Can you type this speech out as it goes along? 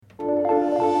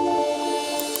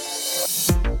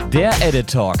Der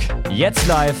edit.Talk, jetzt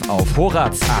live auf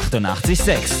Horaz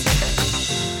 88.6.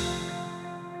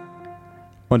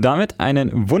 Und damit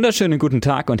einen wunderschönen guten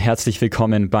Tag und herzlich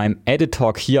willkommen beim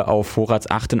edit.Talk hier auf Horaz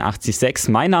 88.6.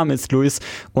 Mein Name ist Luis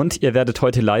und ihr werdet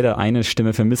heute leider eine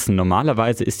Stimme vermissen.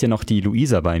 Normalerweise ist ja noch die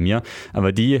Luisa bei mir,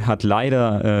 aber die hat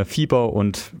leider Fieber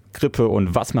und Grippe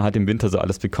und was man halt im Winter so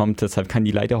alles bekommt. Deshalb kann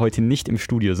die leider heute nicht im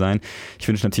Studio sein. Ich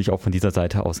wünsche natürlich auch von dieser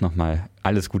Seite aus nochmal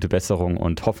alles gute Besserung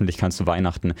und hoffentlich kannst du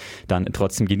Weihnachten dann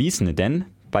trotzdem genießen, denn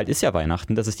bald ist ja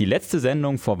Weihnachten. Das ist die letzte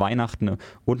Sendung vor Weihnachten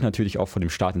und natürlich auch vor dem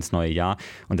Start ins neue Jahr.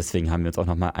 Und deswegen haben wir uns auch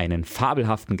nochmal einen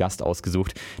fabelhaften Gast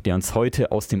ausgesucht, der uns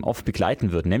heute aus dem Off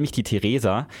begleiten wird, nämlich die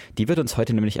Theresa. Die wird uns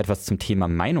heute nämlich etwas zum Thema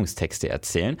Meinungstexte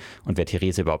erzählen. Und wer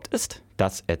Theresa überhaupt ist,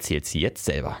 das erzählt sie jetzt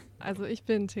selber. Also ich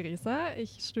bin Theresa,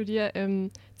 ich studiere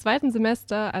im zweiten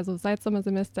Semester, also seit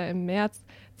Sommersemester im März,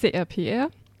 CRPR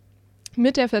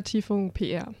mit der Vertiefung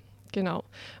PR. Genau.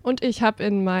 Und ich habe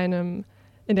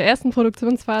in der ersten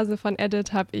Produktionsphase von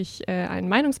Edit habe ich einen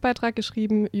Meinungsbeitrag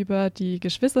geschrieben über die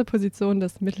Geschwisterposition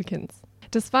des Mittelkinds.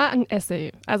 Das war ein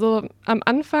Essay. Also am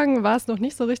Anfang war es noch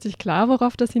nicht so richtig klar,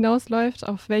 worauf das hinausläuft,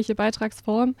 auf welche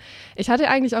Beitragsform. Ich hatte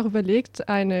eigentlich auch überlegt,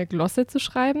 eine Glosse zu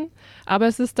schreiben, aber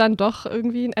es ist dann doch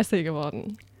irgendwie ein Essay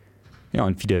geworden. Ja,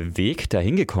 und wie der Weg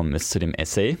dahin gekommen ist zu dem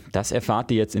Essay, das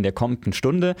erfahrt ihr jetzt in der kommenden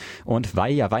Stunde. Und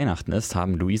weil ja Weihnachten ist,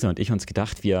 haben Luisa und ich uns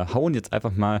gedacht, wir hauen jetzt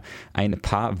einfach mal ein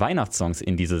paar Weihnachtssongs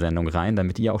in diese Sendung rein,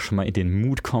 damit ihr auch schon mal in den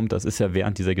Mut kommt. Das ist ja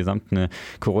während dieser gesamten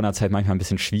Corona-Zeit manchmal ein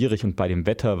bisschen schwierig und bei dem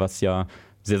Wetter, was ja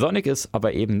sehr sonnig ist,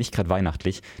 aber eben nicht gerade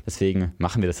weihnachtlich. Deswegen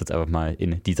machen wir das jetzt einfach mal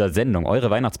in dieser Sendung. Eure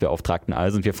Weihnachtsbeauftragten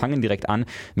also. Und wir fangen direkt an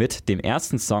mit dem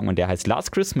ersten Song und der heißt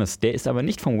Last Christmas. Der ist aber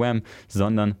nicht von Wham,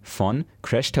 sondern von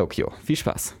Crash Tokyo. Viel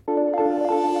Spaß.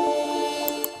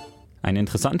 Eine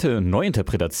interessante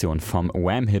Neuinterpretation vom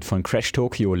Wham-Hit von Crash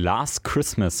Tokyo, Last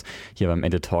Christmas, hier beim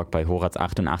edit.Talk bei Horaz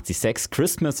 88.6.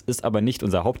 Christmas ist aber nicht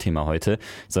unser Hauptthema heute,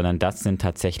 sondern das sind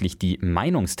tatsächlich die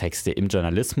Meinungstexte im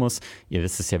Journalismus. Ihr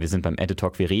wisst es ja, wir sind beim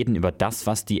edit.Talk, wir reden über das,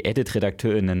 was die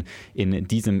Edit-RedakteurInnen in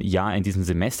diesem Jahr, in diesem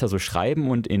Semester so schreiben.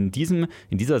 Und in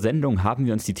dieser Sendung haben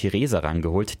wir uns die Theresa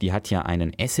rangeholt. Die hat ja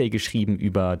einen Essay geschrieben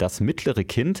über das mittlere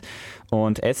Kind.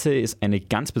 Und Essay ist eine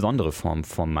ganz besondere Form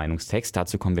vom Meinungstext.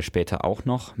 Dazu kommen wir später auch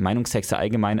noch. Meinungstexte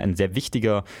allgemein ein sehr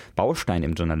wichtiger Baustein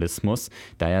im Journalismus,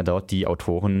 da ja dort die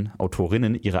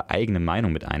Autorinnen ihre eigene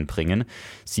Meinung mit einbringen.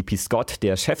 C.P. Scott,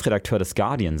 der Chefredakteur des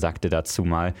Guardian, sagte dazu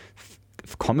mal,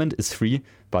 Comment is free,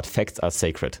 but facts are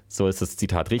sacred. So ist das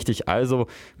Zitat richtig. Also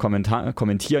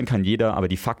kommentieren kann jeder, aber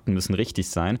die Fakten müssen richtig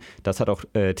sein. Das hat auch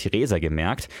Theresa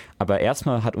gemerkt. Aber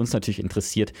erstmal hat uns natürlich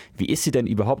interessiert, wie ist sie denn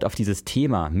überhaupt auf dieses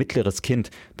Thema mittleres Kind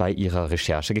bei ihrer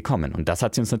Recherche gekommen? Und das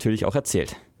hat sie uns natürlich auch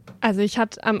erzählt. Also ich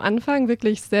hatte am Anfang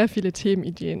wirklich sehr viele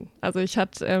Themenideen. Also ich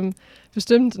hatte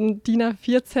bestimmt einen DIN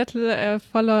A4-Zettel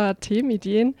voller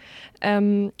Themenideen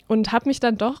und habe mich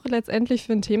dann doch letztendlich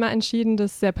für ein Thema entschieden,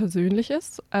 das sehr persönlich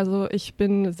ist. Also ich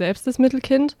bin selbst das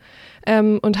Mittelkind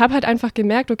und habe halt einfach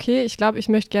gemerkt, okay, ich glaube, ich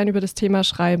möchte gerne über das Thema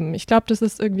schreiben. Ich glaube, das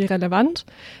ist irgendwie relevant.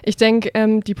 Ich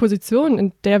denke, die Position,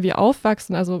 in der wir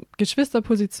aufwachsen, also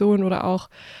Geschwisterposition oder auch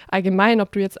allgemein,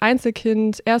 ob du jetzt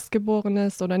Einzelkind,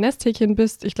 Erstgeborenes oder Nesthäkchen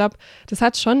bist, ich glaube, das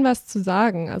hat schon was zu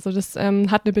sagen. Also das hat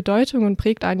eine Bedeutung und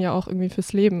prägt einen ja auch irgendwie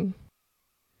fürs Leben.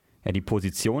 Ja, die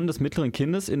Position des mittleren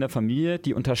Kindes in der Familie,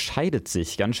 die unterscheidet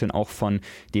sich ganz schön auch von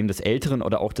dem des älteren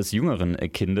oder auch des jüngeren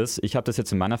Kindes. Ich habe das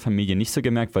jetzt in meiner Familie nicht so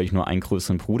gemerkt, weil ich nur einen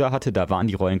größeren Bruder hatte. Da waren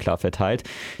die Rollen klar verteilt.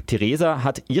 Theresa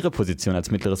hat ihre Position als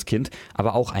mittleres Kind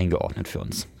aber auch eingeordnet für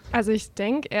uns. Also ich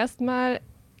denke erstmal,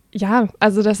 ja,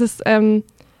 also das ist,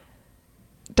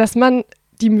 dass man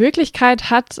die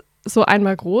Möglichkeit hat, so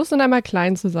einmal groß und einmal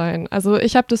klein zu sein. Also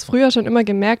ich habe das früher schon immer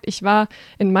gemerkt, ich war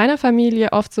in meiner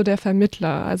Familie oft so der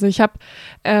Vermittler. Also ich habe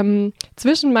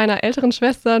zwischen meiner älteren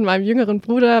Schwester und meinem jüngeren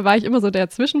Bruder war ich immer so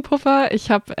der Zwischenpuffer. Ich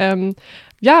habe,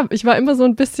 ich war immer so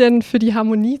ein bisschen für die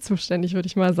Harmonie zuständig, würde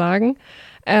ich mal sagen.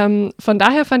 Von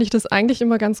daher fand ich das eigentlich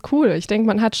immer ganz cool. Ich denke,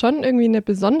 man hat schon irgendwie eine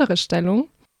besondere Stellung.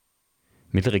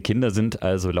 Mittlere Kinder sind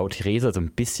also laut Theresa so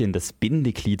ein bisschen das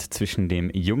Bindeglied zwischen dem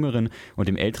jüngeren und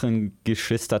dem älteren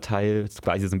Geschwisterteil,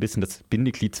 quasi so ein bisschen das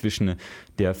Bindeglied zwischen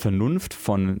der Vernunft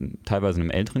von teilweise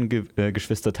einem älteren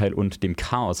Geschwisterteil und dem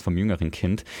Chaos vom jüngeren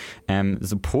Kind.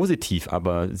 So positiv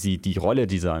aber sie die Rolle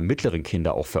dieser mittleren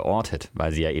Kinder auch verortet,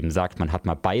 weil sie ja eben sagt, man hat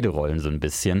mal beide Rollen so ein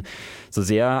bisschen. So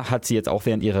sehr hat sie jetzt auch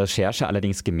während ihrer Recherche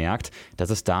allerdings gemerkt, dass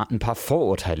es da ein paar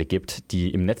Vorurteile gibt,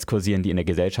 die im Netz kursieren, die in der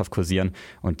Gesellschaft kursieren,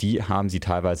 und die haben sie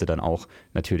teilweise dann auch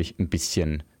natürlich ein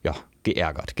bisschen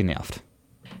geärgert, genervt.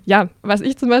 Ja, was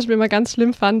ich zum Beispiel immer ganz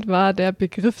schlimm fand, war der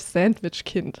Begriff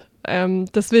Sandwich-Kind.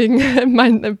 Deswegen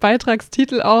mein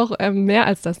Beitragstitel auch mehr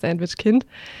als das Sandwich-Kind,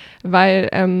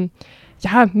 weil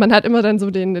ja, man hat immer dann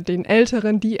so den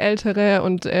Älteren, die Ältere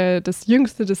und das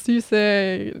Jüngste, das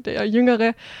Süße, der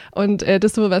Jüngere und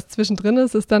das so, was zwischendrin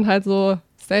ist dann halt so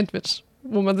Sandwich,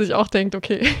 wo man sich auch denkt,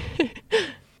 okay.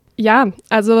 Ja,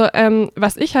 also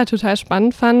was ich halt total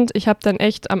spannend fand, ich habe dann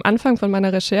echt am Anfang von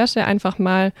meiner Recherche einfach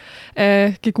mal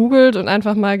gegoogelt und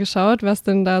einfach mal geschaut, was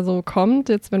denn da so kommt,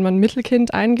 jetzt wenn man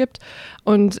Mittelkind eingibt.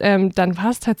 Und dann war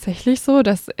es tatsächlich so,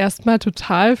 dass erstmal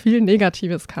total viel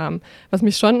Negatives kam, was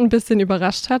mich schon ein bisschen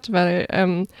überrascht hat,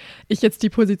 weil ich jetzt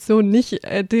die Position nicht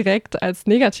direkt als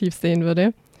negativ sehen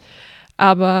würde.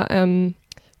 Aber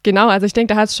genau, also ich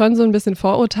denke, da hat es schon so ein bisschen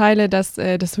Vorurteile, dass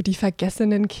so die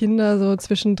vergessenen Kinder so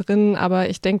zwischendrin, aber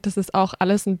ich denke, das ist auch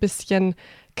alles ein bisschen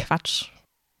Quatsch.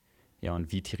 Ja,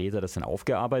 und wie Theresa das dann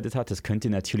aufgearbeitet hat, das könnt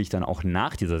ihr natürlich dann auch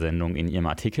nach dieser Sendung in ihrem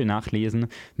Artikel nachlesen.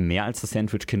 Mehr als das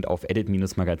Sandwich-Kind auf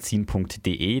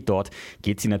edit-magazin.de. Dort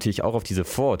geht sie natürlich auch auf diese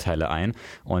Vorurteile ein.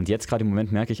 Und jetzt gerade im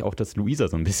Moment merke ich auch, dass Luisa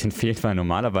so ein bisschen fehlt, weil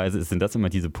normalerweise sind das immer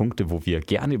diese Punkte, wo wir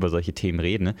gerne über solche Themen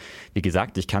reden. Wie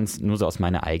gesagt, ich kann es nur so aus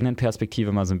meiner eigenen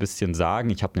Perspektive mal so ein bisschen sagen.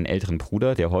 Ich habe einen älteren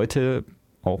Bruder, der heute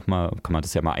auch mal, kann man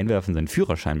das ja mal einwerfen, seinen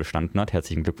Führerschein bestanden hat.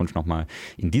 Herzlichen Glückwunsch nochmal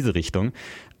in diese Richtung.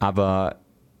 Aber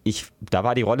da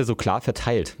war die Rolle so klar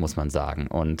verteilt, muss man sagen.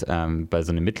 Und bei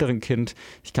so einem mittleren Kind,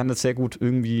 ich kann das sehr gut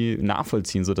irgendwie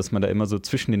nachvollziehen, so dass man da immer so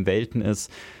zwischen den Welten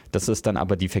ist. Dass es dann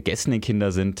aber die vergessenen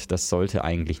Kinder sind, das sollte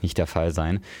eigentlich nicht der Fall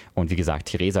sein. Und wie gesagt,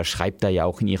 Theresa schreibt da ja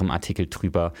auch in ihrem Artikel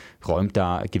drüber, räumt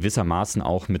da gewissermaßen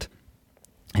auch mit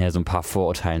so ein paar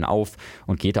Vorurteilen auf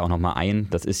und geht da auch nochmal ein.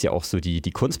 Das ist ja auch so die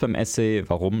Kunst beim Essay.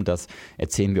 Warum, das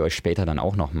erzählen wir euch später dann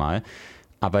auch nochmal.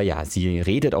 Aber ja, sie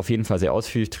redet auf jeden Fall sehr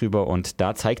ausführlich drüber und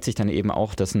da zeigt sich dann eben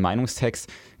auch, dass ein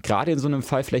Meinungstext gerade in so einem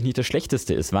Fall vielleicht nicht das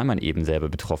Schlechteste ist, weil man eben selber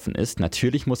betroffen ist.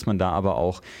 Natürlich muss man da aber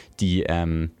auch die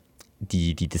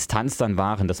Distanz dann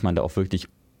wahren, dass man da auch wirklich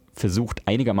versucht,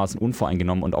 einigermaßen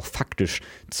unvoreingenommen und auch faktisch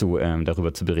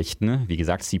darüber zu berichten. Wie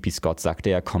gesagt, C.P. Scott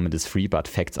sagte ja, Comment is free, but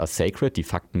facts are sacred. Die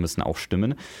Fakten müssen auch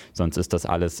stimmen, sonst ist das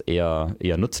alles eher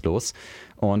nutzlos.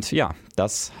 Und ja,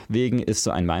 deswegen ist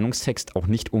so ein Meinungstext auch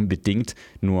nicht unbedingt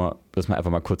nur, dass man einfach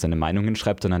mal kurz seine Meinung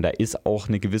hinschreibt, sondern da ist auch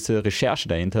eine gewisse Recherche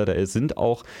dahinter, da sind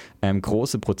auch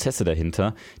große Prozesse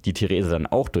dahinter, die Theresa dann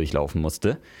auch durchlaufen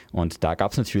musste. Und da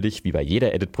gab es natürlich, wie bei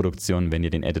jeder Edit-Produktion, wenn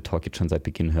ihr den Edit-Talk jetzt schon seit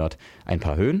Beginn hört, ein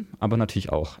paar Höhen, aber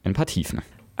natürlich auch ein paar Tiefen.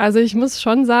 Also ich muss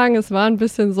schon sagen, es war ein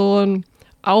bisschen so ein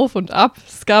Auf und Ab.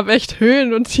 Es gab echt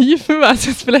Höhen und Tiefen, also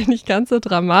ist vielleicht nicht ganz so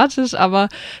dramatisch, aber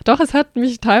doch, es hat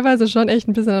mich teilweise schon echt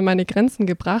ein bisschen an meine Grenzen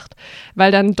gebracht,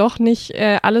 weil dann doch nicht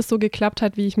alles so geklappt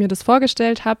hat, wie ich mir das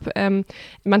vorgestellt habe.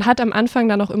 Man hat am Anfang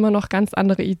dann auch immer noch ganz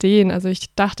andere Ideen. Also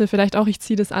ich dachte vielleicht auch, ich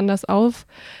ziehe das anders auf.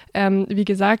 Wie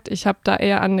gesagt, ich habe da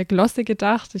eher an eine Glosse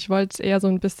gedacht. Ich wollte eher so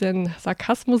ein bisschen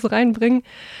Sarkasmus reinbringen,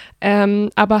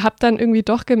 aber habe dann irgendwie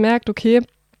doch gemerkt, okay,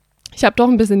 ich habe doch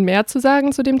ein bisschen mehr zu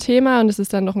sagen zu dem Thema und es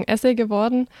ist dann noch ein Essay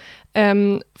geworden.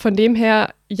 Von dem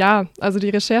her, ja, also die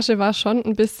Recherche war schon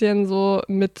ein bisschen so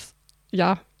mit,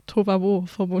 ja, Tohuwabohu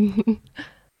verbunden.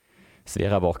 Es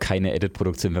wäre aber auch keine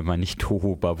Edit-Produktion, wenn man nicht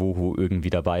Tohuwabohu irgendwie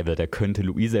dabei wäre. Da könnte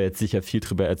Luisa jetzt sicher viel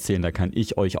drüber erzählen, da kann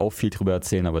ich euch auch viel drüber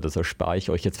erzählen, aber das erspare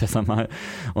ich euch jetzt besser mal.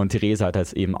 Und Theresa hat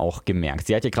das eben auch gemerkt.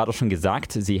 Sie hat ja gerade auch schon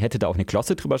gesagt, sie hätte da auch eine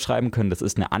Glosse drüber schreiben können. Das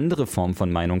ist eine andere Form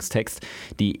von Meinungstext,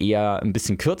 die eher ein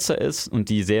bisschen kürzer ist und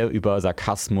die sehr über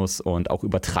Sarkasmus und auch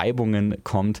Übertreibungen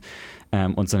kommt.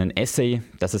 Und so ein Essay,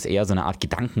 das ist eher so eine Art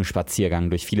Gedankenspaziergang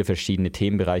durch viele verschiedene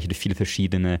Themenbereiche, durch viele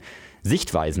verschiedene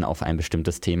Sichtweisen auf ein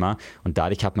bestimmtes Thema. Und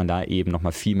dadurch hat man da eben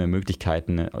nochmal viel mehr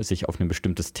Möglichkeiten, sich auf ein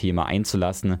bestimmtes Thema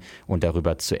einzulassen und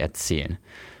darüber zu erzählen.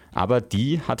 Aber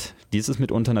dies ist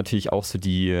mitunter natürlich auch so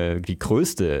die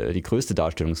größte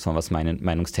Darstellungsform, was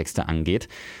Meinungstexte angeht.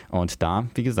 Und da,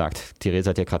 wie gesagt,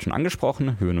 Theresa hat ja gerade schon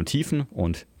angesprochen, Höhen und Tiefen.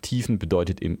 Und Tiefen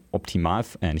bedeutet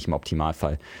nicht im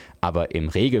Optimalfall, aber im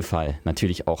Regelfall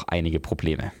natürlich auch einige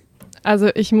Probleme. Also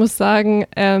ich muss sagen,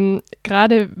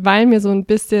 gerade weil mir so ein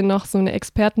bisschen noch so eine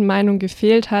Expertenmeinung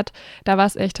gefehlt hat, da war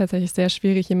es echt tatsächlich sehr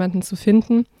schwierig, jemanden zu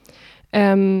finden.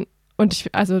 Und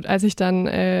als ich dann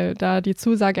da die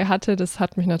Zusage hatte, das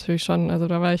hat mich natürlich schon, also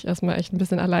da war ich erstmal echt ein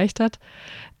bisschen erleichtert.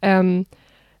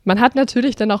 Man hat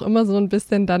natürlich dann auch immer so ein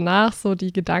bisschen danach so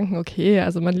die Gedanken, okay,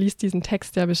 also man liest diesen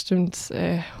Text ja bestimmt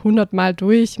 100-mal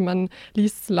durch, man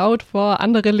liest es laut vor,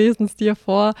 andere lesen es dir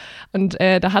vor und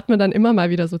da hat man dann immer mal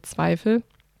wieder so Zweifel.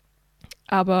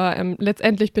 Aber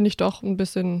letztendlich bin ich doch ein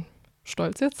bisschen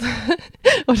stolz jetzt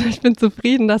oder ich bin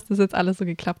zufrieden, dass das jetzt alles so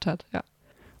geklappt hat, ja.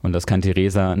 Und das kann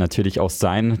Theresa natürlich auch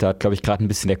sein. Da hat, glaube ich, gerade ein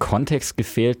bisschen der Kontext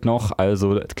gefehlt noch.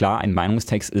 Also klar, ein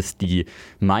Meinungstext ist die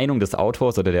Meinung des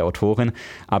Autors oder der Autorin,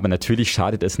 aber natürlich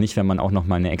schadet es nicht, wenn man auch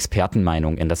nochmal eine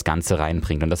Expertenmeinung in das Ganze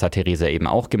reinbringt. Und das hat Theresa eben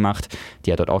auch gemacht.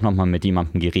 Die hat dort auch nochmal mit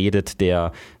jemandem geredet,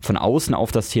 der von außen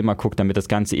auf das Thema guckt, damit das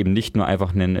Ganze eben nicht nur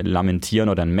einfach ein Lamentieren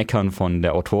oder ein Meckern von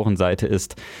der Autorenseite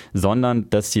ist, sondern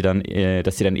dass sie dann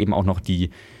eben auch noch die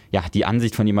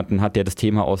Ansicht von jemandem hat, der das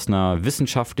Thema aus einer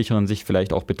wissenschaftlicheren Sicht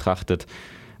vielleicht auch betrachtet.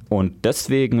 Und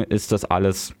deswegen ist das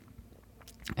alles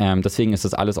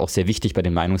auch sehr wichtig bei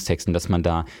den Meinungstexten, dass man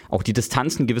da auch die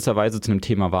Distanzen gewisserweise zu einem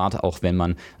Thema wahrt, auch wenn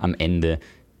man am Ende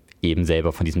eben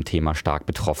selber von diesem Thema stark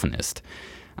betroffen ist.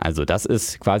 Also das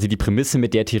ist quasi die Prämisse,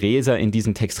 mit der Theresa in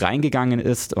diesen Text reingegangen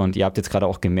ist. Und ihr habt jetzt gerade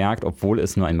auch gemerkt, obwohl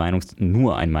es nur ein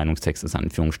Meinungstext ist,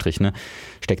 Anführungsstrichen,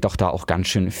 steckt doch da auch ganz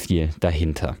schön viel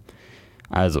dahinter.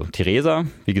 Also, Theresa,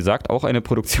 wie gesagt, auch eine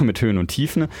Produktion mit Höhen und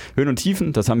Tiefen. Höhen und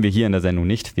Tiefen, das haben wir hier in der Sendung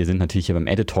nicht. Wir sind natürlich hier beim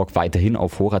edit.Talk weiterhin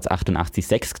auf Horaz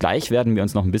 88.6. Gleich werden wir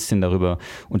uns noch ein bisschen darüber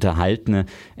unterhalten,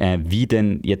 wie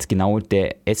denn jetzt genau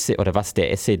der Essay oder was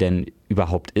der Essay denn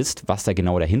überhaupt ist, was da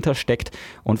genau dahinter steckt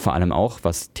und vor allem auch,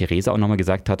 was Theresa auch nochmal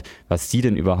gesagt hat, was sie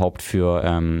überhaupt für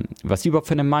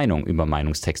eine Meinung über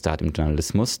Meinungstexte hat im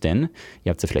Journalismus, denn,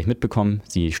 ihr habt es ja vielleicht mitbekommen,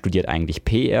 sie studiert eigentlich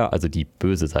PR, also die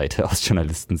böse Seite aus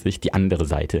Journalistensicht, die andere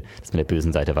Seite, das mit der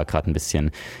bösen Seite war gerade ein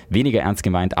bisschen weniger ernst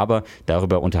gemeint, aber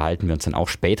darüber unterhalten wir uns dann auch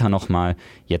später nochmal,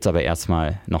 jetzt aber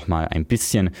erstmal nochmal ein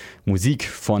bisschen Musik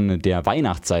von der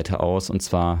Weihnachtsseite aus und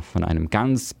zwar von einem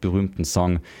ganz berühmten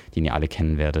Song, den ihr alle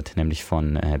kennen werdet, nämlich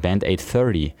von Band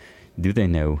 830, Do They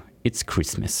Know It's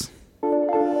Christmas?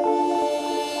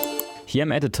 Hier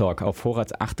im edit.Talk auf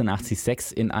Horaz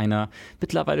 88.6 in einer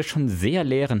mittlerweile schon sehr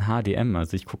leeren HDM.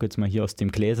 Also ich gucke jetzt mal hier aus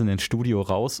dem gläsernen Studio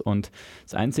raus und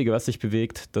das Einzige, was sich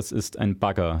bewegt, das ist ein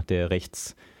Bagger, der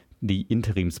rechts die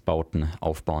Interimsbauten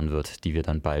aufbauen wird, die wir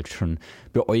dann bald schon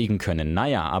beäugen können.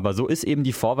 Naja, aber so ist eben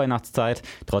die Vorweihnachtszeit.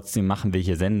 Trotzdem machen wir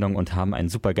hier Sendung und haben einen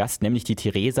super Gast, nämlich die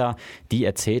Theresa. Die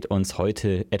erzählt uns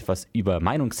heute etwas über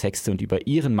Meinungstexte und über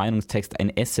ihren Meinungstext, ein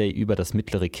Essay über das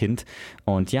mittlere Kind.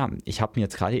 Und ja, ich habe mir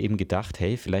jetzt gerade eben gedacht,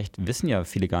 hey, vielleicht wissen ja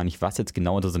viele gar nicht, was jetzt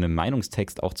genau unter so einem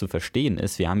Meinungstext auch zu verstehen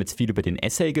ist. Wir haben jetzt viel über den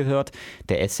Essay gehört.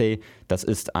 Der Essay, das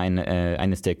ist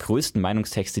eines der größten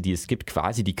Meinungstexte, die es gibt,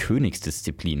 quasi die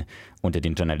Königsdisziplin unter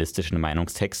den journalistischen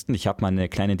Meinungstexten. Ich habe mal eine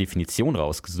kleine Definition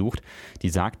rausgesucht, die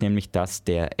sagt nämlich, dass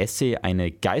der Essay eine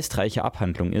geistreiche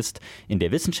Abhandlung ist, in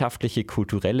der wissenschaftliche,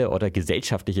 kulturelle oder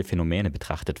gesellschaftliche Phänomene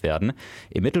betrachtet werden.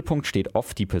 Im Mittelpunkt steht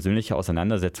oft die persönliche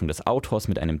Auseinandersetzung des Autors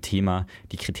mit einem Thema.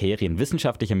 Die Kriterien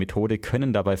wissenschaftlicher Methode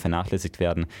können dabei vernachlässigt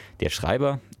werden. Der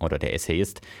Schreiber oder der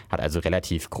Essayist hat also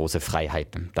relativ große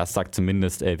Freiheiten. Das sagt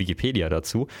zumindest Wikipedia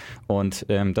dazu. Und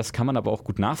das kann man aber auch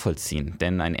gut nachvollziehen.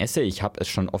 Denn ein Essay, ich habe es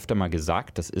schon oft einmal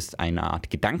gesagt, das ist eine Art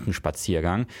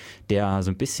Gedankenspaziergang, der so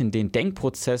ein bisschen den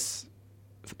Denkprozess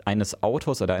eines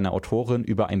Autors oder einer Autorin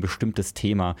über ein bestimmtes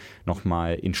Thema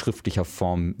nochmal in schriftlicher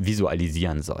Form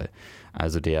visualisieren soll.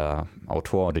 Also der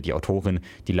Autor oder die Autorin,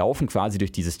 die laufen quasi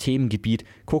durch dieses Themengebiet,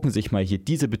 gucken sich mal hier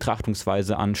diese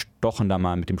Betrachtungsweise an, stochen da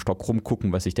mal mit dem Stock rum,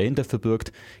 gucken, was sich dahinter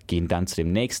verbirgt, gehen dann zu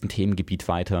dem nächsten Themengebiet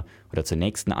weiter oder zur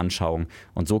nächsten Anschauung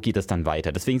und so geht es dann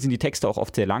weiter. Deswegen sind die Texte auch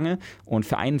oft sehr lange und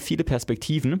vereinen viele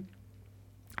Perspektiven.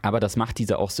 Aber das macht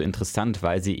diese auch so interessant,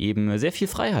 weil sie eben sehr viel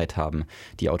Freiheit haben,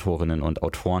 die Autorinnen und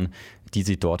Autoren, die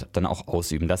sie dort dann auch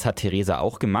ausüben. Das hat Theresa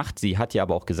auch gemacht. Sie hat ja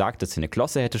aber auch gesagt, dass sie eine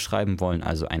Glosse hätte schreiben wollen,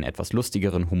 also einen etwas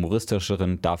lustigeren,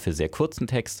 humoristischeren, dafür sehr kurzen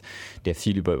Text, der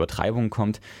viel über Übertreibungen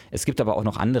kommt. Es gibt aber auch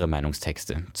noch andere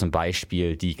Meinungstexte, zum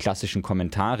Beispiel die klassischen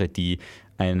Kommentare, die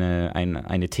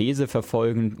eine These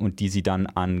verfolgen und die sie dann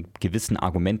an gewissen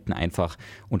Argumenten einfach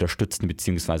unterstützen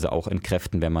bzw. auch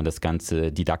entkräften, wenn man das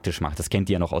Ganze didaktisch macht. Das kennt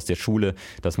ihr ja noch aus der Schule,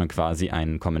 dass man quasi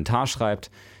einen Kommentar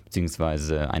schreibt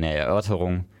bzw. eine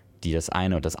Erörterung, die das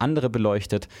eine und das andere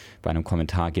beleuchtet. Bei einem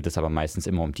Kommentar geht es aber meistens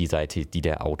immer um die Seite, die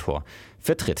der Autor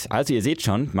vertritt. Also ihr seht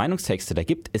schon, Meinungstexte, da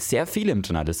gibt es sehr viele im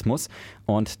Journalismus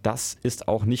und das ist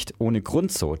auch nicht ohne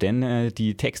Grund so, denn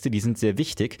die Texte, die sind sehr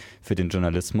wichtig für den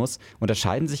Journalismus,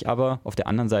 unterscheiden sich aber auf der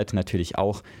anderen Seite natürlich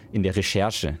auch in der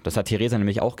Recherche. Das hat Theresa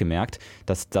nämlich auch gemerkt,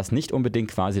 dass das nicht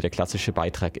unbedingt quasi der klassische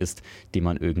Beitrag ist, den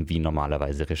man irgendwie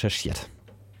normalerweise recherchiert.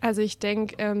 Also ich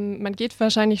denke, man geht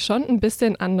wahrscheinlich schon ein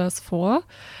bisschen anders vor.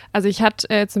 Also ich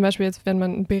hatte zum Beispiel jetzt, wenn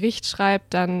man einen Bericht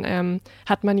schreibt, dann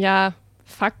hat man ja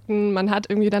Fakten, man hat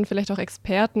irgendwie dann vielleicht auch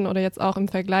Experten oder jetzt auch im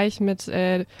Vergleich mit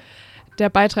der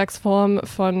Beitragsform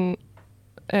von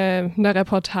einer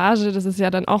Reportage, das ist ja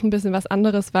dann auch ein bisschen was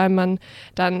anderes, weil man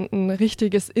dann ein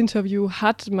richtiges Interview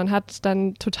hat. Man hat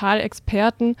dann total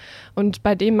Experten und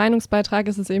bei dem Meinungsbeitrag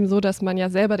ist es eben so, dass man ja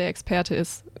selber der Experte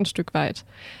ist, ein Stück weit.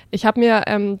 Ich habe mir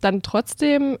dann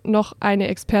trotzdem noch eine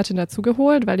Expertin dazu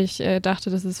geholt, weil ich dachte,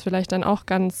 das ist vielleicht dann auch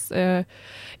ganz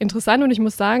interessant und ich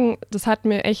muss sagen, das hat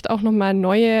mir echt auch nochmal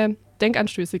neue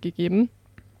Denkanstöße gegeben,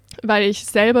 weil ich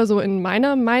selber so in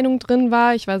meiner Meinung drin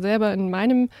war. Ich war selber in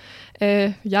meinem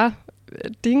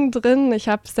Ding drin. Ich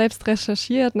habe selbst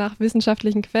recherchiert nach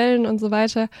wissenschaftlichen Quellen und so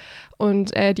weiter.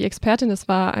 Und die Expertin, das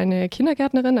war eine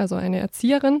Kindergärtnerin, also eine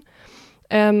Erzieherin.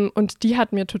 Und die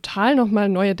hat mir total nochmal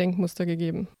neue Denkmuster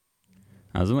gegeben.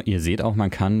 Also ihr seht auch, man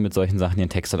kann mit solchen Sachen den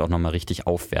Text halt auch nochmal richtig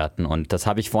aufwerten. Und das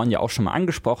habe ich vorhin ja auch schon mal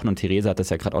angesprochen und Theresa hat das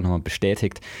ja gerade auch nochmal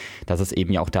bestätigt, dass es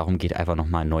eben ja auch darum geht, einfach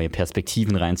nochmal neue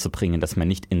Perspektiven reinzubringen, dass man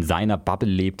nicht in seiner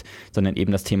Bubble lebt, sondern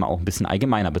eben das Thema auch ein bisschen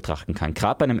allgemeiner betrachten kann.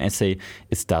 Gerade bei einem Essay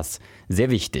ist das sehr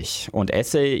wichtig. Und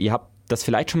Essay, ihr habt das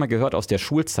vielleicht schon mal gehört aus der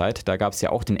Schulzeit. Da gab es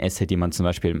ja auch den Essay, den man zum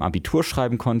Beispiel im Abitur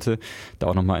schreiben konnte. Da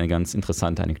auch nochmal eine ganz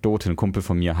interessante Anekdote. Ein Kumpel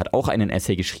von mir hat auch einen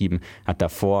Essay geschrieben, hat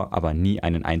davor aber nie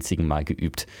einen einzigen Mal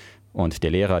geübt. Und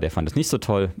der Lehrer, der fand es nicht so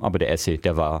toll, aber der Essay,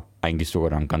 der war eigentlich sogar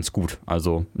dann ganz gut.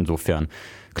 Also insofern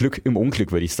Glück im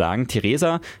Unglück, würde ich sagen.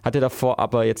 Theresa hatte davor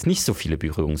aber jetzt nicht so viele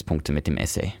Berührungspunkte mit dem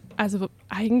Essay. Also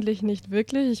eigentlich nicht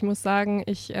wirklich. Ich muss sagen,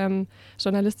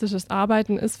 journalistisches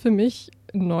Arbeiten ist für mich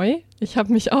neu. Ich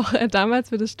habe mich auch damals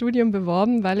für das Studium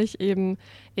beworben, weil ich eben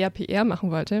eher PR machen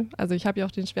wollte. Also ich habe ja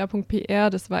auch den Schwerpunkt PR,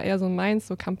 das war eher so meins,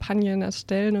 so Kampagnen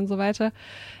erstellen und so weiter.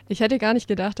 Ich hätte gar nicht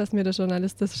gedacht, dass mir das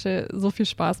Journalistische so viel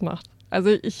Spaß macht. Also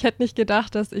ich hätte nicht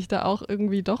gedacht, dass ich da auch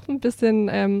irgendwie doch ein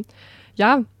bisschen,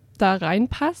 da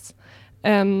reinpasse.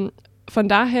 Von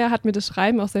daher hat mir das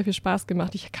Schreiben auch sehr viel Spaß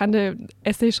gemacht. Ich kannte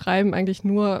Essay-Schreiben eigentlich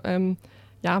nur,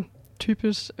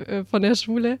 typisch von der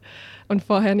Schule und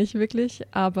vorher nicht wirklich.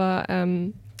 Aber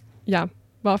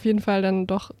war auf jeden Fall dann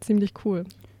doch ziemlich cool.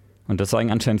 Und das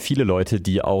sagen anscheinend viele Leute,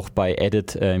 die auch bei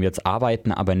Edit jetzt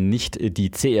arbeiten, aber nicht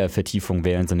die CR-Vertiefung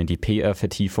wählen, sondern die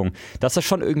PR-Vertiefung, dass das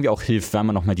schon irgendwie auch hilft, wenn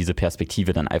man nochmal diese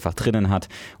Perspektive dann einfach drinnen hat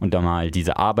und dann mal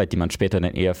diese Arbeit, die man später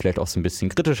dann eher vielleicht auch so ein bisschen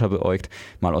kritischer beäugt,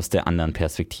 mal aus der anderen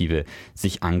Perspektive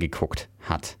sich angeguckt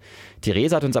hat.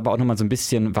 Theresa hat uns aber auch nochmal so ein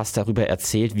bisschen was darüber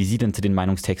erzählt, wie sie denn zu den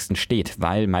Meinungstexten steht,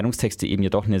 weil Meinungstexte eben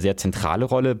jedoch eine sehr zentrale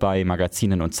Rolle bei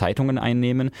Magazinen und Zeitungen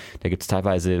einnehmen. Da gibt es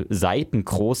teilweise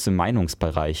seitengroße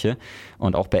Meinungsbereiche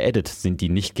und auch bei Edit sind die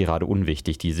nicht gerade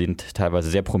unwichtig. Die sind teilweise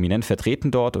sehr prominent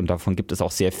vertreten dort und davon gibt es auch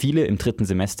sehr viele. Im 3.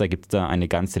 Semester gibt es da eine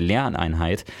ganze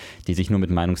Lerneinheit, die sich nur mit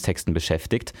Meinungstexten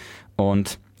beschäftigt.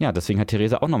 Und ja, deswegen hat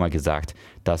Theresa auch nochmal gesagt,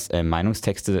 dass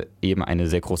Meinungstexte eben eine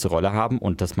sehr große Rolle haben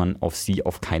und dass man auf sie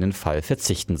auf keinen Fall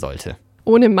verzichten sollte.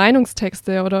 Ohne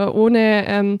Meinungstexte oder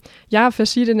ohne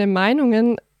verschiedene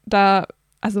Meinungen,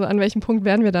 also an welchem Punkt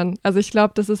wären wir dann? Also ich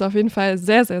glaube, das ist auf jeden Fall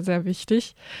sehr, sehr, sehr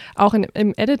wichtig, auch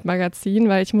im Edit-Magazin,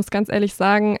 weil ich muss ganz ehrlich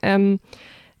sagen,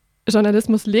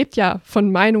 Journalismus lebt ja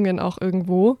von Meinungen auch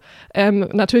irgendwo,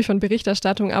 natürlich von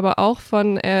Berichterstattung, aber auch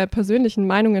von persönlichen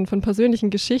Meinungen, von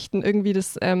persönlichen Geschichten. Irgendwie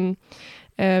das, finde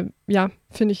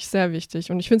ich sehr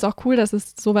wichtig. Und ich finde es auch cool, dass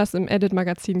es sowas im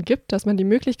Edit-Magazin gibt, dass man die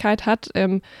Möglichkeit hat,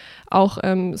 auch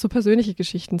so persönliche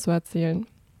Geschichten zu erzählen.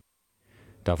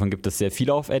 Davon gibt es sehr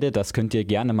viele auf Edit, das könnt ihr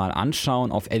gerne mal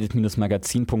anschauen. Auf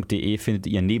edit-magazin.de findet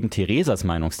ihr neben Theresas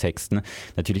Meinungstexten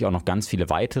natürlich auch noch ganz viele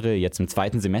weitere. Jetzt im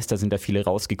 2. Semester sind da viele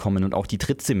rausgekommen und auch die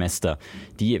Drittsemester,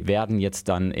 die werden jetzt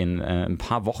dann in ein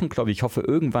paar Wochen, glaube ich, hoffe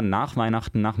irgendwann nach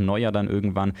Weihnachten, nach Neujahr dann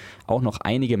irgendwann auch noch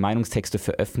einige Meinungstexte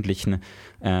veröffentlichen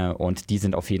und die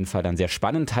sind auf jeden Fall dann sehr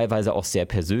spannend, teilweise auch sehr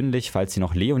persönlich. Falls ihr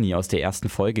noch Leonie aus der ersten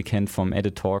Folge kennt vom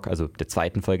edit.Talk, also der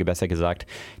 2. Folge besser gesagt,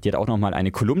 die hat auch nochmal eine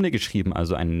Kolumne geschrieben,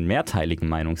 also einen mehrteiligen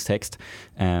Meinungstext,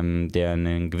 der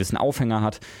einen gewissen Aufhänger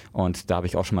hat und da habe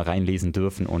ich auch schon mal reinlesen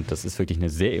dürfen und das ist wirklich eine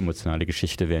sehr emotionale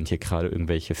Geschichte, während hier gerade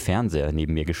irgendwelche Fernseher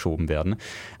neben mir geschoben werden.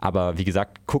 Aber wie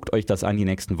gesagt, guckt euch das an die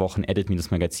nächsten Wochen,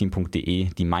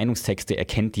 edit-magazin.de. Die Meinungstexte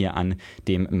erkennt ihr an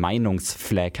dem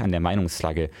Meinungsflag, an der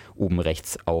Meinungsflagge oben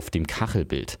rechts auf dem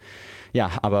Kachelbild. Ja,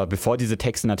 aber bevor diese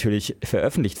Texte natürlich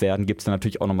veröffentlicht werden, gibt es dann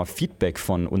natürlich auch nochmal Feedback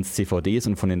von uns CVDs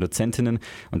und von den Dozentinnen.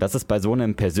 Und das ist bei so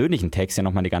einem persönlichen Text ja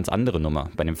nochmal eine ganz andere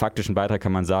Nummer. Bei einem faktischen Beitrag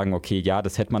kann man sagen, okay, ja,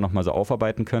 das hätte man nochmal so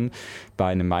aufarbeiten können. Bei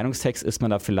einem Meinungstext ist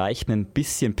man da vielleicht ein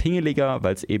bisschen pingeliger,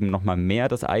 weil es eben nochmal mehr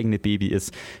das eigene Baby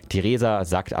ist. Theresa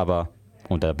sagt aber,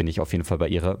 und da bin ich auf jeden Fall bei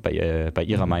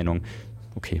ihrer Meinung,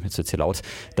 okay, jetzt wird's hier laut,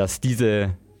 dass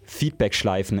diese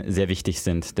Feedback-Schleifen sehr wichtig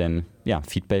sind, denn ja,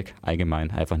 Feedback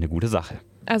allgemein einfach eine gute Sache.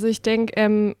 Also ich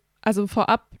denke, also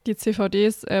vorab, die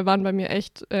CVDs waren bei mir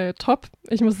echt top.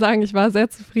 Ich muss sagen, ich war sehr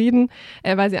zufrieden,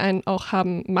 weil sie einen auch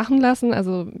haben machen lassen.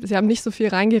 Also sie haben nicht so viel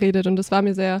reingeredet und das fand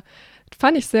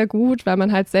ich sehr gut, weil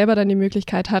man halt selber dann die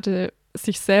Möglichkeit hatte,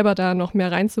 sich selber da noch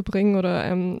mehr reinzubringen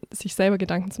oder sich selber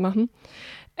Gedanken zu machen.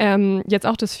 Jetzt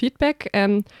auch das Feedback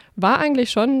war eigentlich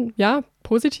schon, ja,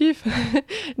 positiv.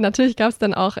 Natürlich gab es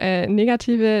dann auch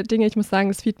negative Dinge. Ich muss sagen,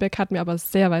 das Feedback hat mir aber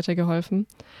sehr weitergeholfen.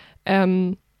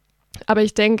 Aber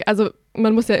ich denke, also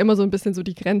man muss ja immer so ein bisschen so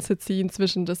die Grenze ziehen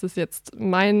zwischen, das ist jetzt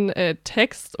mein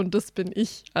Text und das bin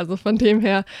ich. Also von dem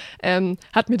her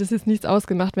hat mir das jetzt nichts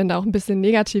ausgemacht, wenn da auch ein bisschen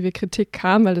negative Kritik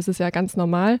kam, weil das ist ja ganz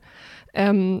normal.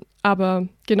 Aber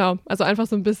genau, also einfach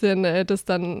so ein bisschen das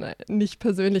dann nicht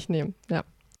persönlich nehmen, ja.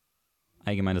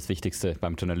 Allgemein das Wichtigste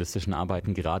beim journalistischen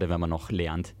Arbeiten, gerade wenn man noch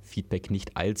lernt, Feedback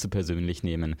nicht allzu persönlich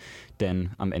nehmen, denn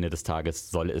am Ende des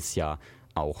Tages soll es ja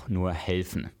auch nur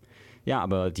helfen. Ja,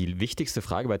 aber die wichtigste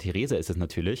Frage bei Theresa ist es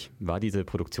natürlich, war diese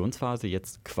Produktionsphase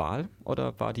jetzt Qual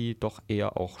oder war die doch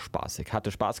eher auch spaßig?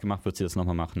 Hatte Spaß gemacht, wird sie das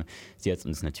nochmal machen? Sie hat es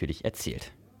uns natürlich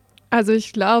erzählt. Also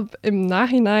ich glaube, im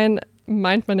Nachhinein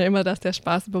meint man ja immer, dass der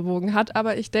Spaß überwogen hat,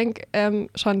 aber ich denke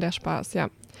schon der Spaß,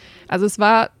 ja. Also es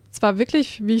war zwar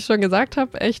wirklich, wie ich schon gesagt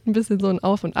habe, echt ein bisschen so ein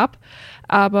Auf und Ab,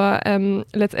 aber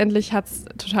letztendlich hat es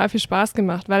total viel Spaß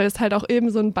gemacht, weil es halt auch eben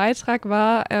so ein Beitrag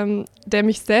war, der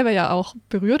mich selber ja auch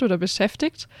berührt oder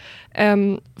beschäftigt.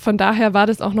 Von daher war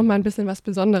das auch nochmal ein bisschen was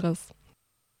Besonderes.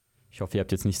 Ich hoffe, ihr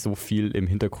habt jetzt nicht so viel im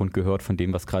Hintergrund gehört von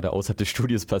dem, was gerade außerhalb des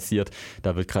Studios passiert.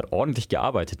 Da wird gerade ordentlich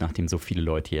gearbeitet, nachdem so viele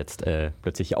Leute jetzt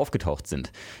plötzlich hier aufgetaucht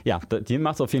sind. Ja, dir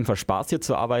macht es auf jeden Fall Spaß, hier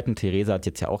zu arbeiten. Theresa hat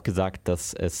jetzt ja auch gesagt,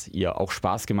 dass es ihr auch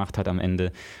Spaß gemacht hat am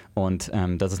Ende und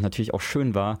dass es natürlich auch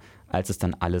schön war, als es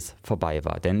dann alles vorbei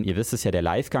war. Denn ihr wisst es ja, der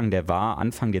Livegang, der war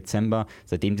Anfang Dezember.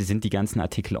 Seitdem sind die ganzen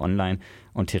Artikel online.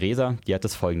 Und Theresa, die hat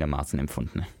es folgendermaßen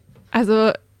empfunden.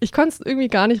 Also ich konnte es irgendwie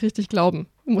gar nicht richtig glauben,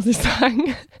 muss ich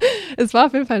sagen. Es war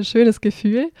auf jeden Fall ein schönes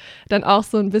Gefühl, dann auch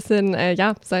so ein bisschen,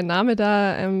 sein Name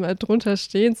da drunter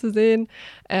stehen zu sehen.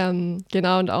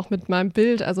 Genau, und auch mit meinem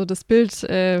Bild. Also das Bild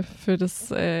für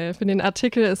den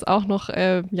Artikel ist auch noch,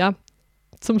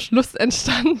 zum Schluss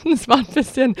entstanden. Es war ein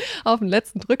bisschen auf den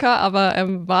letzten Drücker, aber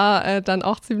war dann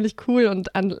auch ziemlich cool.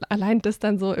 Und allein das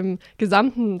dann so im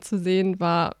Gesamten zu sehen,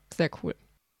 war sehr cool.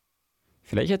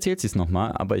 Vielleicht erzählt sie es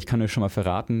nochmal, aber ich kann euch schon mal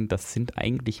verraten, das sind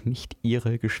eigentlich nicht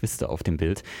ihre Geschwister auf dem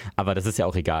Bild. Aber das ist ja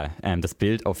auch egal. Das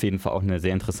Bild auf jeden Fall auch eine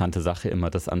sehr interessante Sache, immer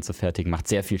das anzufertigen. Macht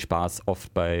sehr viel Spaß,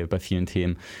 oft bei vielen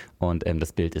Themen. Und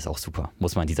das Bild ist auch super,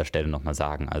 muss man an dieser Stelle nochmal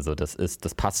sagen. Also das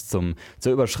passt zur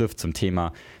Überschrift, zum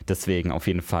Thema. Deswegen auf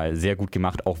jeden Fall sehr gut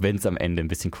gemacht, auch wenn es am Ende ein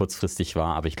bisschen kurzfristig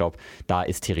war. Aber ich glaube, da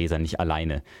ist Theresa nicht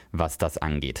alleine, was das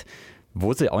angeht.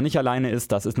 Wo sie auch nicht alleine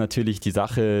ist, das ist natürlich die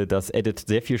Sache, dass Edit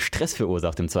sehr viel Stress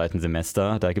verursacht im zweiten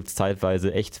Semester. Da gibt es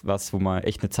zeitweise echt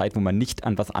eine Zeit, wo man nicht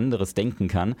an was anderes denken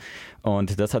kann.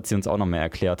 Und das hat sie uns auch nochmal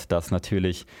erklärt, dass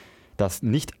natürlich das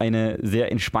nicht eine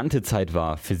sehr entspannte Zeit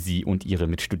war für sie und ihre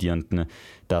Mitstudierenden,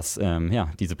 dass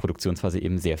diese Produktionsphase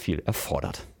eben sehr viel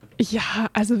erfordert. Ja,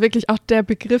 also wirklich auch der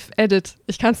Begriff Edit.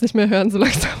 Ich kann es nicht mehr hören so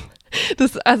langsam.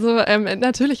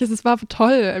 Natürlich war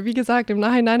toll. Wie gesagt, im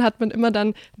Nachhinein hat man immer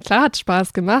dann, klar hat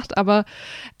Spaß gemacht, aber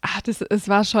es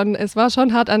war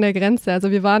schon hart an der Grenze. Also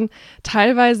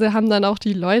teilweise haben dann auch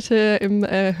die Leute im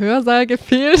Hörsaal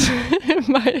gefehlt,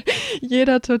 weil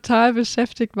jeder total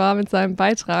beschäftigt war mit seinem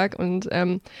Beitrag und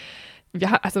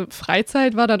also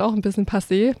Freizeit war dann auch ein bisschen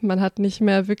passé. Man hat nicht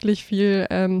mehr wirklich viel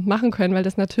machen können, weil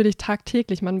das natürlich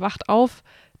tagtäglich, man wacht auf,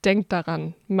 denkt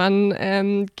daran.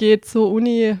 Man geht zur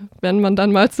Uni, wenn man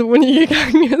dann mal zur Uni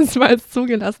gegangen ist, weil es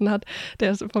zugelassen hat,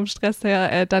 der vom Stress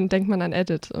her, dann denkt man an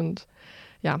Edit und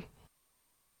ja.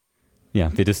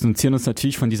 Ja, wir distanzieren uns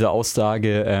natürlich von dieser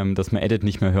Aussage, dass man Edit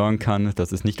nicht mehr hören kann.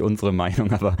 Das ist nicht unsere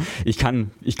Meinung, aber ich kann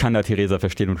da Theresa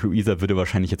verstehen und Luisa würde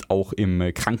wahrscheinlich jetzt auch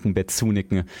im Krankenbett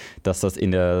zunicken, dass das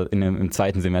im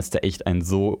zweiten Semester echt ein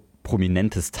so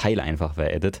prominentes Teil einfach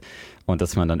war, Edit. Und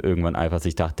dass man dann irgendwann einfach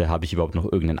sich dachte, habe ich überhaupt noch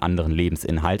irgendeinen anderen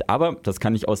Lebensinhalt? Aber das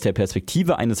kann ich aus der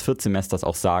Perspektive eines Viertsemesters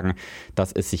auch sagen,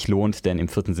 dass es sich lohnt, denn im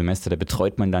vierten Semester, da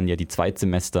betreut man dann ja die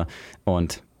Zweitsemester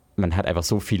und man hat einfach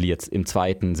so viel jetzt im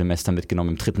zweiten Semester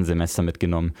mitgenommen, im dritten Semester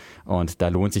mitgenommen und da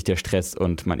lohnt sich der Stress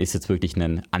und man ist jetzt wirklich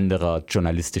ein anderer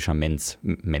journalistischer Mensch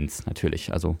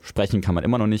natürlich. Also sprechen kann man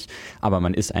immer noch nicht, aber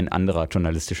man ist ein anderer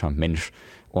journalistischer Mensch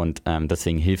und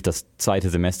deswegen hilft das zweite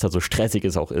Semester, so stressig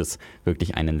es auch ist,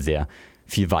 wirklich einen sehr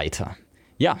viel weiter.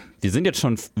 Ja, wir sind jetzt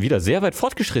schon wieder sehr weit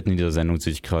fortgeschritten in dieser Sendung,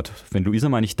 sehe ich gerade. Wenn Luisa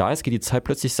mal nicht da ist, geht die Zeit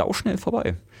plötzlich sauschnell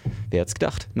vorbei. Wer hätte es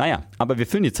gedacht? Naja, aber wir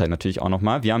füllen die Zeit natürlich auch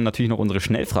nochmal. Wir haben natürlich noch unsere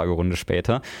Schnellfragerunde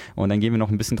später und dann gehen wir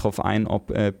noch ein bisschen drauf ein,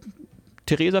 ob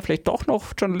Theresa vielleicht doch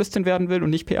noch Journalistin werden will und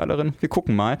nicht PRlerin. Wir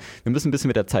gucken mal. Wir müssen ein bisschen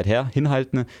mit der Zeit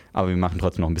hinhalten, aber wir machen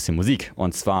trotzdem noch ein bisschen Musik.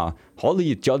 Und zwar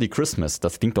Holly Jolly Christmas.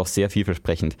 Das klingt doch sehr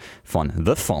vielversprechend von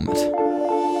The Format.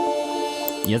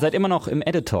 Ihr seid immer noch im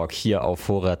edit.Talk hier auf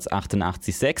Vorrats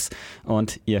 88.6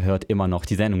 und ihr hört immer noch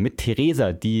die Sendung mit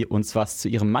Theresa, die uns was zu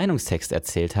ihrem Meinungstext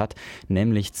erzählt hat,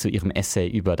 nämlich zu ihrem Essay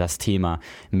über das Thema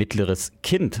mittleres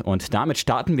Kind. Und damit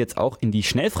starten wir jetzt auch in die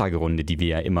Schnellfragerunde, die wir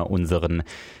ja immer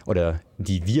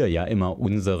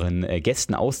unseren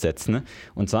Gästen aussetzen.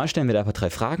 Und zwar stellen wir da einfach 3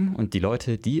 Fragen und die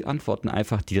Leute, die antworten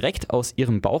einfach direkt aus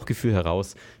ihrem Bauchgefühl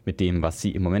heraus mit dem, was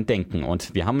sie im Moment denken.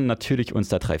 Und wir haben natürlich uns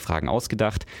da 3 Fragen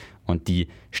ausgedacht. Und die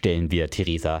stellen wir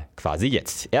Theresa quasi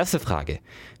jetzt. Erste Frage.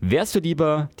 Wärst du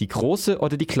lieber die große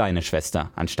oder die kleine Schwester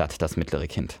anstatt das mittlere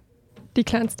Kind? Die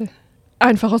kleinste.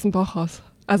 Einfach aus dem Bauch raus.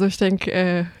 Also ich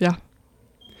denke, ja.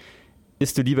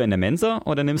 Isst du lieber in der Mensa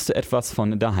oder nimmst du etwas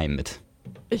von daheim mit?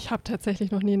 Ich habe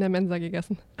tatsächlich noch nie in der Mensa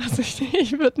gegessen. Also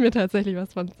ich würde mir tatsächlich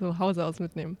was von zu Hause aus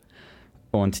mitnehmen.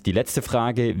 Und die letzte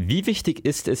Frage. Wie wichtig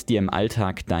ist es dir im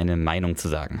Alltag, deine Meinung zu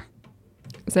sagen?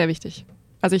 Sehr wichtig.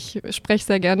 Also ich spreche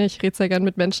sehr gerne, ich rede sehr gerne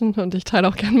mit Menschen und ich teile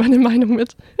auch gerne meine Meinung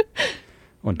mit.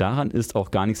 Und daran ist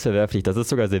auch gar nichts verwerflich. Das ist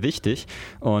sogar sehr wichtig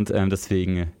und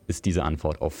deswegen ist diese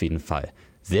Antwort auf jeden Fall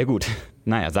sehr gut.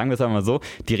 Naja, sagen wir es einmal so.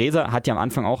 Theresa hat ja am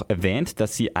Anfang auch erwähnt,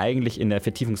 dass sie eigentlich in der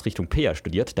Vertiefungsrichtung PR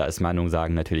studiert. Da ist Meinung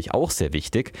sagen natürlich auch sehr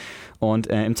wichtig. Und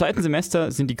im 2.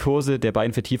 Semester sind die Kurse der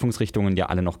beiden Vertiefungsrichtungen ja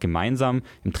alle noch gemeinsam.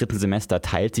 Im 3. Semester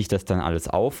teilt sich das dann alles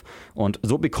auf. Und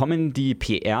so bekommen die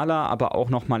PRler aber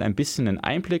auch nochmal ein bisschen einen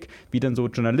Einblick, wie dann so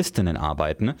Journalistinnen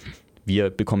arbeiten.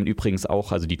 Wir bekommen übrigens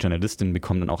auch, also die Journalistinnen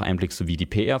bekommen dann auch Einblick, so wie die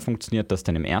PR funktioniert, das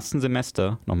dann im 1.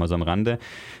 Semester, nochmal so am Rande.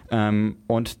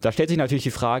 Und da stellt sich natürlich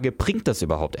die Frage, bringt das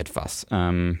überhaupt etwas,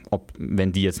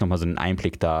 wenn die jetzt nochmal so einen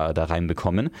Einblick da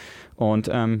reinbekommen? Und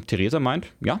Theresa meint,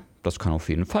 ja, das kann auf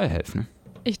jeden Fall helfen.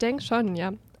 Ich denke schon,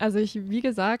 ja. Also wie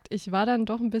gesagt, ich war dann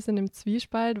doch ein bisschen im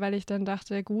Zwiespalt, weil ich dann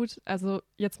dachte, gut, also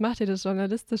jetzt macht dir das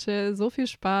Journalistische so viel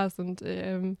Spaß und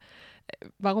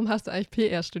warum hast du eigentlich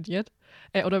PR studiert?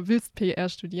 Oder willst PR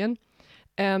studieren?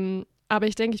 Aber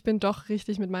ich denke, ich bin doch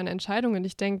richtig mit meinen Entscheidungen.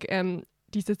 Ich denke,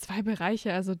 diese 2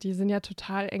 Bereiche, also die sind ja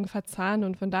total eng verzahnt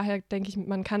und von daher denke ich,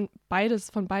 man kann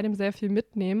von beidem sehr viel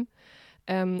mitnehmen.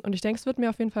 Und ich denke, es wird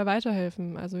mir auf jeden Fall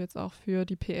weiterhelfen, also jetzt auch für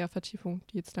die PR-Vertiefung,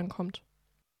 die jetzt dann kommt.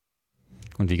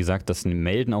 Und wie gesagt, das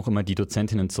melden auch immer die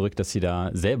Dozentinnen zurück, dass sie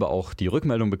da selber auch die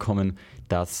Rückmeldung bekommen,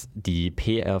 dass die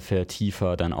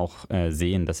PR-Vertiefer dann auch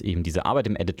sehen, dass eben diese Arbeit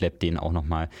im Edit Lab denen auch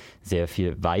nochmal sehr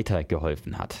viel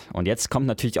weitergeholfen hat. Und jetzt kommt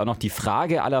natürlich auch noch die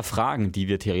Frage aller Fragen, die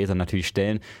wir Theresa natürlich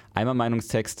stellen. Einmal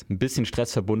Meinungstext, ein bisschen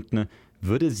Stress verbunden.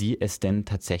 Würde sie es denn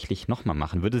tatsächlich nochmal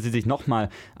machen? Würde sie sich nochmal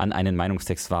an einen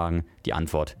Meinungstext wagen? Die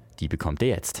Antwort, die bekommt ihr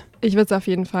jetzt. Ich würde es auf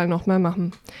jeden Fall nochmal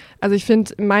machen. Also ich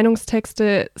finde,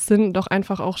 Meinungstexte sind doch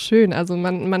einfach auch schön. Also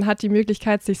man hat die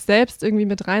Möglichkeit, sich selbst irgendwie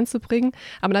mit reinzubringen,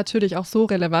 aber natürlich auch so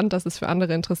relevant, dass es für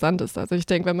andere interessant ist. Also ich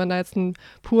denke, wenn man da jetzt einen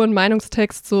puren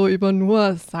Meinungstext so über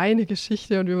nur seine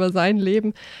Geschichte und über sein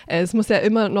Leben, es muss ja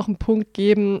immer noch einen Punkt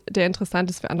geben, der interessant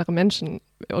ist für andere Menschen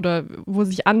oder wo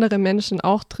sich andere Menschen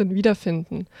auch drin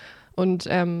wiederfinden. Und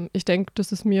ich denke,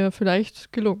 das ist mir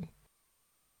vielleicht gelungen.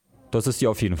 Das ist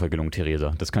dir auf jeden Fall gelungen,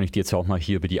 Theresa. Das kann ich dir jetzt auch mal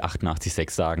hier über die 88.6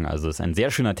 sagen. Also es ist ein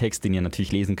sehr schöner Text, den ihr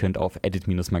natürlich lesen könnt auf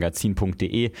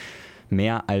edit-magazin.de.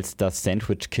 Mehr als das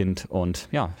Sandwich-Kind. Und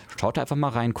ja, schaut einfach mal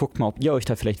rein, guckt mal, ob ihr euch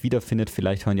da vielleicht wiederfindet.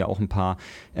 Vielleicht hören ja auch ein paar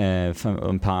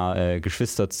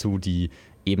Geschwister zu, die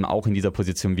eben auch in dieser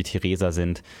Position wie Theresa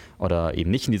sind oder eben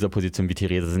nicht in dieser Position wie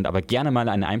Theresa sind, aber gerne mal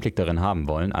einen Einblick darin haben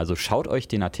wollen. Also schaut euch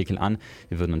den Artikel an,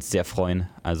 wir würden uns sehr freuen.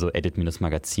 Also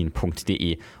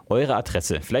edit-magazin.de, eure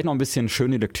Adresse. Vielleicht noch ein bisschen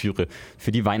schöne Lektüre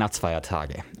für die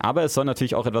Weihnachtsfeiertage. Aber es soll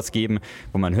natürlich auch etwas geben,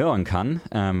 wo man hören kann,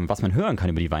 was man hören kann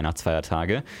über die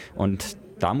Weihnachtsfeiertage. Und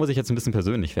da muss ich jetzt ein bisschen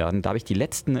persönlich werden. Da habe ich die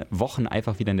letzten Wochen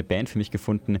einfach wieder eine Band für mich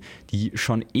gefunden, die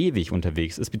schon ewig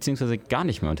unterwegs ist, beziehungsweise gar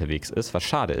nicht mehr unterwegs ist, was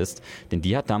schade ist, denn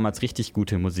die hat damals richtig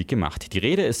gute Musik gemacht. Die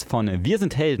Rede ist von Wir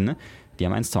sind Helden, die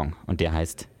haben einen Song und der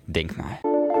heißt Denkmal.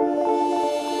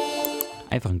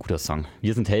 Einfach ein guter Song.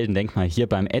 Wir sind Helden, Denkmal, hier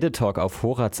beim edit.Talk auf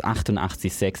Vorrats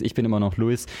 88.6. Ich bin immer noch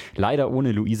Luis, leider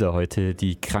ohne Luisa heute,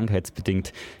 die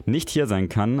krankheitsbedingt nicht hier sein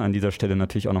kann. An dieser Stelle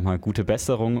natürlich auch nochmal gute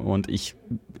Besserung und ich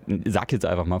sage jetzt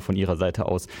einfach mal von ihrer Seite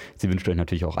aus, sie wünscht euch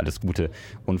natürlich auch alles Gute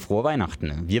und frohe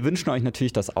Weihnachten. Wir wünschen euch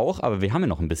natürlich das auch, aber wir haben ja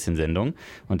noch ein bisschen Sendung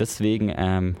und deswegen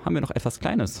haben wir noch etwas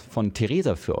Kleines von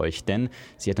Theresa für euch, denn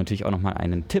sie hat natürlich auch nochmal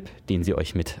einen Tipp, den sie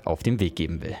euch mit auf den Weg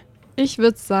geben will. Ich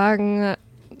würde sagen,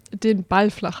 den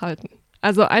Ball flach halten.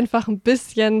 Also einfach ein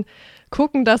bisschen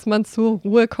gucken, dass man zur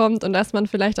Ruhe kommt und dass man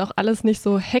vielleicht auch alles nicht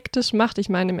so hektisch macht. Ich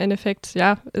meine, im Endeffekt,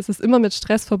 ja, ist es immer mit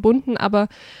Stress verbunden, aber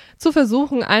zu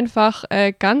versuchen, einfach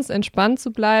ganz entspannt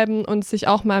zu bleiben und sich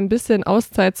auch mal ein bisschen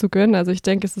Auszeit zu gönnen. Also ich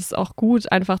denke, es ist auch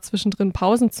gut, einfach zwischendrin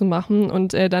Pausen zu machen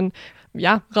und dann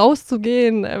ja,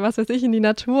 rauszugehen, was weiß ich, in die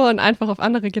Natur und einfach auf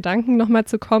andere Gedanken nochmal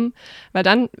zu kommen. Weil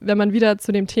dann, wenn man wieder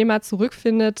zu dem Thema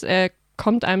zurückfindet,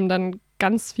 kommt einem dann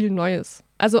ganz viel Neues.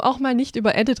 Also auch mal nicht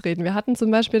über Edit reden. Wir hatten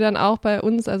zum Beispiel dann auch bei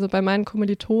uns, also bei meinen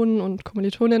Kommilitonen und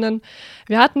Kommilitoninnen,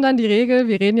 wir hatten dann die Regel,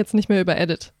 wir reden jetzt nicht mehr über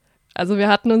Edit. Also wir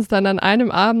hatten uns dann an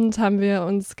einem Abend, haben wir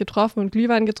uns getroffen und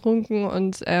Glühwein getrunken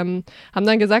und haben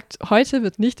dann gesagt, heute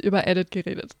wird nicht über Edit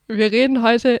geredet. Wir reden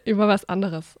heute über was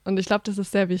anderes. Und ich glaube, das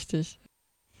ist sehr wichtig.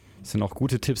 Das sind auch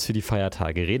gute Tipps für die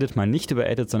Feiertage. Redet mal nicht über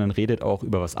Edit, sondern redet auch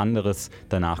über was anderes.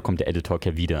 Danach kommt der Edit-Talk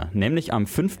ja wieder. Nämlich am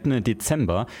 5.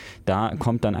 Dezember. Da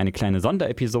kommt dann eine kleine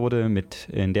Sonderepisode,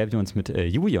 in der wir uns mit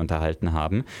Julia unterhalten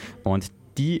haben. Und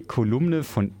die Kolumne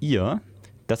von ihr,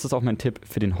 das ist auch mein Tipp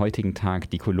für den heutigen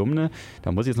Tag. Die Kolumne,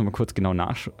 da muss ich jetzt nochmal kurz genau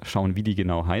nachschauen, wie die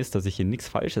genau heißt, dass ich hier nichts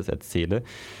Falsches erzähle.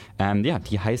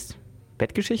 Die heißt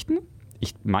Bettgeschichten.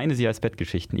 Ich meine sie als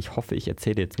Bettgeschichten. Ich hoffe, ich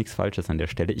erzähle jetzt nichts Falsches an der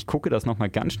Stelle. Ich gucke das nochmal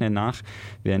ganz schnell nach,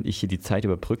 während ich hier die Zeit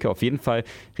überbrücke. Auf jeden Fall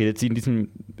redet sie in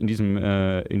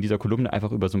dieser Kolumne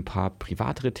einfach über so ein paar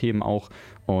privatere Themen auch.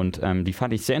 Und die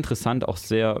fand ich sehr interessant, auch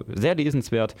sehr, sehr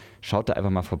lesenswert. Schaut da einfach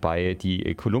mal vorbei.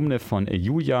 Die Kolumne von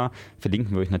Julia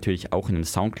verlinken wir euch natürlich auch in einem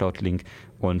Soundcloud-Link.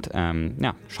 Und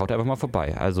schaut einfach mal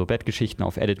vorbei. Also Bettgeschichten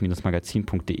auf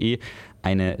edit-magazin.de.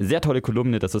 Eine sehr tolle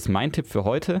Kolumne, das ist mein Tipp für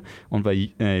heute. Und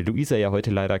weil Luisa ja heute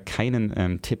leider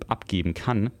keinen Tipp abgeben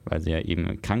kann, weil sie ja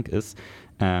eben krank ist,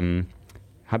 habe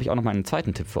ich auch noch mal einen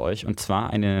zweiten Tipp für euch. Und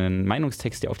zwar einen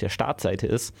Meinungstext, der auf der Startseite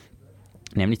ist.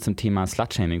 Nämlich zum Thema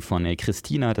Slutshaming von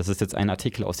Christina. Das ist jetzt ein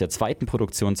Artikel aus der 2.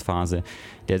 Produktionsphase,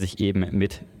 der sich eben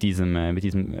mit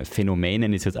diesem Phänomen,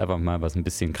 nenne ich jetzt einfach mal, was ein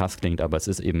bisschen krass klingt, aber es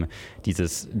ist eben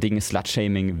dieses Ding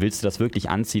Slutshaming. Willst du das wirklich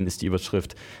anziehen, ist die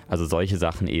Überschrift. Also solche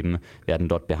Sachen eben werden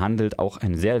dort behandelt. Auch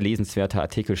ein sehr lesenswerter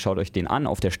Artikel. Schaut euch den an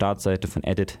auf der Startseite von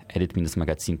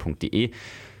edit-magazin.de.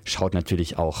 Schaut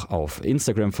natürlich auch auf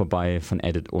Instagram vorbei von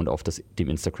Edit und auf dem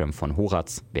Instagram von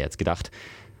Horaz. Wer jetzt gedacht.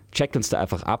 Checkt uns da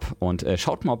einfach ab und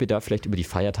schaut mal, ob ihr da vielleicht über die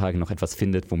Feiertage noch etwas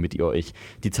findet, womit ihr euch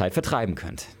die Zeit vertreiben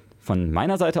könnt. Von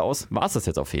meiner Seite aus war es das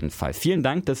jetzt auf jeden Fall. Vielen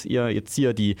Dank, dass ihr jetzt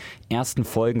hier die ersten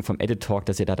Folgen vom Edit-Talk,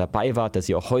 dass ihr da dabei wart, dass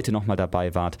ihr auch heute nochmal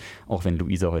dabei wart, auch wenn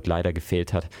Luisa heute leider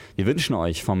gefehlt hat. Wir wünschen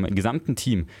euch vom gesamten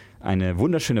Team eine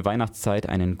wunderschöne Weihnachtszeit,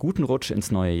 einen guten Rutsch ins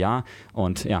neue Jahr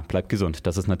und ja, bleibt gesund.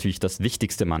 Das ist natürlich das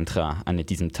wichtigste Mantra an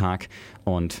diesem Tag.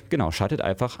 Und genau, schaltet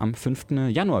einfach am 5.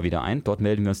 Januar wieder ein. Dort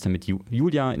melden wir uns dann mit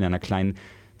Julia in einer kleinen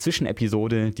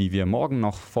Zwischenepisode, die wir morgen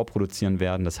noch vorproduzieren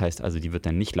werden. Das heißt also, die wird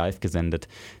dann nicht live gesendet.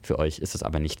 Für euch ist es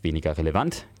aber nicht weniger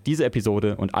relevant. Diese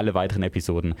Episode und alle weiteren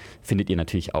Episoden findet ihr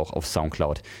natürlich auch auf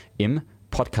Soundcloud im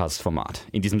Podcast-Format.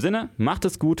 In diesem Sinne, macht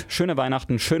es gut, schöne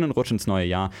Weihnachten, schönen Rutsch ins neue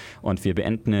Jahr und wir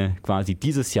beenden quasi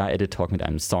dieses Jahr Edit Talk mit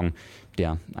einem Song,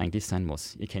 der eigentlich sein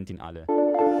muss. Ihr kennt ihn alle.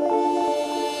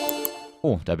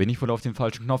 Oh, da bin ich wohl auf den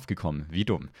falschen Knopf gekommen. Wie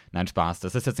dumm. Nein, Spaß.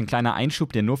 Das ist jetzt ein kleiner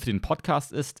Einschub, der nur für den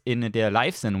Podcast ist. In der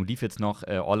Live-Sendung lief jetzt noch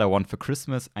All I Want for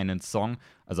Christmas, ein Song,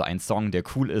 der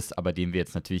cool ist, aber den wir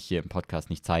jetzt natürlich hier im Podcast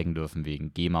nicht zeigen dürfen,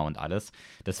 wegen GEMA und alles.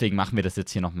 Deswegen machen wir das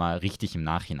jetzt hier nochmal richtig im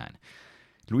Nachhinein.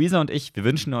 Luisa und ich, wir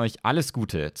wünschen euch alles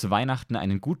Gute. Zu Weihnachten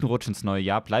einen guten Rutsch ins neue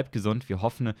Jahr. Bleibt gesund. Wir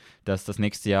hoffen, dass das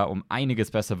nächste Jahr um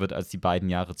einiges besser wird als die beiden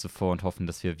Jahre zuvor und hoffen,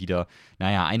 dass wir wieder,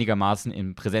 einigermaßen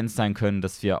in Präsenz sein können,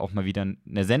 dass wir auch mal wieder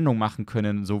eine Sendung machen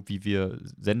können, so wie wir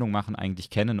Sendung machen eigentlich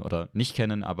kennen oder nicht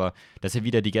kennen, aber dass wir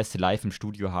wieder die Gäste live im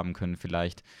Studio haben können,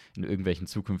 vielleicht in irgendwelchen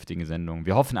zukünftigen Sendungen.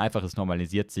 Wir hoffen einfach, es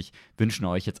normalisiert sich, wünschen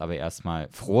euch jetzt aber erstmal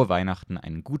frohe Weihnachten,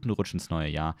 einen guten Rutsch ins neue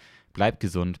Jahr. Bleibt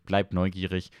gesund, bleibt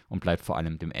neugierig und bleibt vor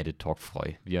allem dem Edit-Talk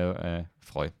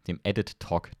dem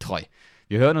Edit-Talk treu.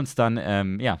 Wir hören uns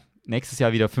dann, nächstes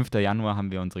Jahr wieder, 5. Januar,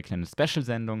 haben wir unsere kleine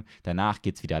Special-Sendung. Danach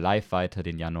geht es wieder live weiter,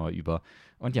 den Januar über.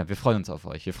 Und ja, wir freuen uns auf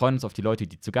euch. Wir freuen uns auf die Leute,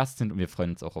 die zu Gast sind und wir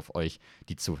freuen uns auch auf euch,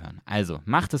 die zuhören. Also,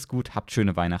 macht es gut, habt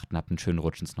schöne Weihnachten, habt einen schönen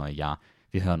Rutsch ins neue Jahr.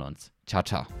 Wir hören uns. Ciao,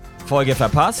 ciao. Folge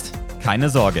verpasst? Keine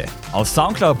Sorge. Auf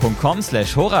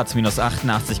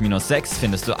soundcloud.com/horaz-88-6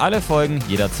 findest du alle Folgen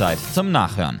jederzeit zum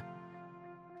Nachhören.